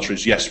the answer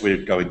is yes, we're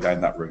going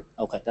down that route.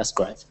 Okay, that's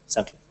great.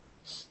 Thank you.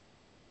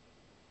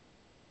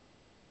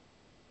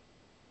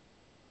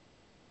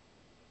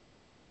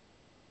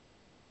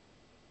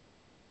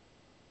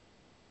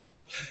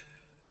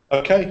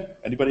 Okay,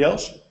 anybody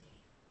else?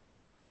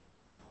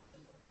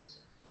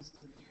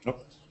 No?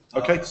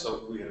 Okay.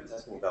 So we have a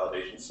testing and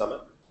validation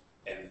summit,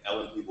 and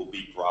LNP will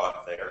be brought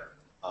up there.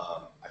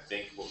 I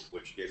think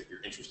if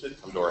you're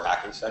interested, come to our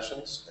hacking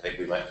sessions. I think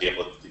we might be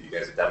able to give you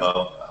guys a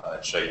demo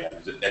and show you how to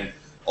use it. And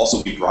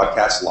also we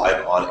broadcast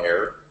live on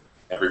air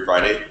every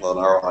Friday,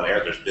 Linaro on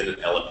air. There's been an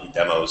LNP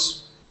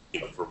demos,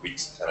 for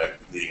weeks kind of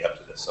leading up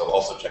to this. So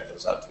also check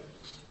those out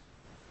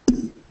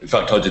too. In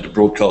fact, I did a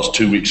broadcast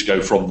 2 weeks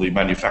ago from the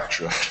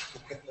manufacturer.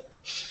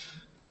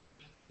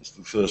 As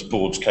the first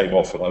boards came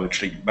off, and I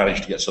actually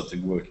managed to get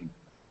something working.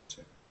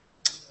 So.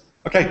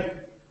 Okay,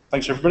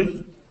 thanks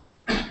everybody.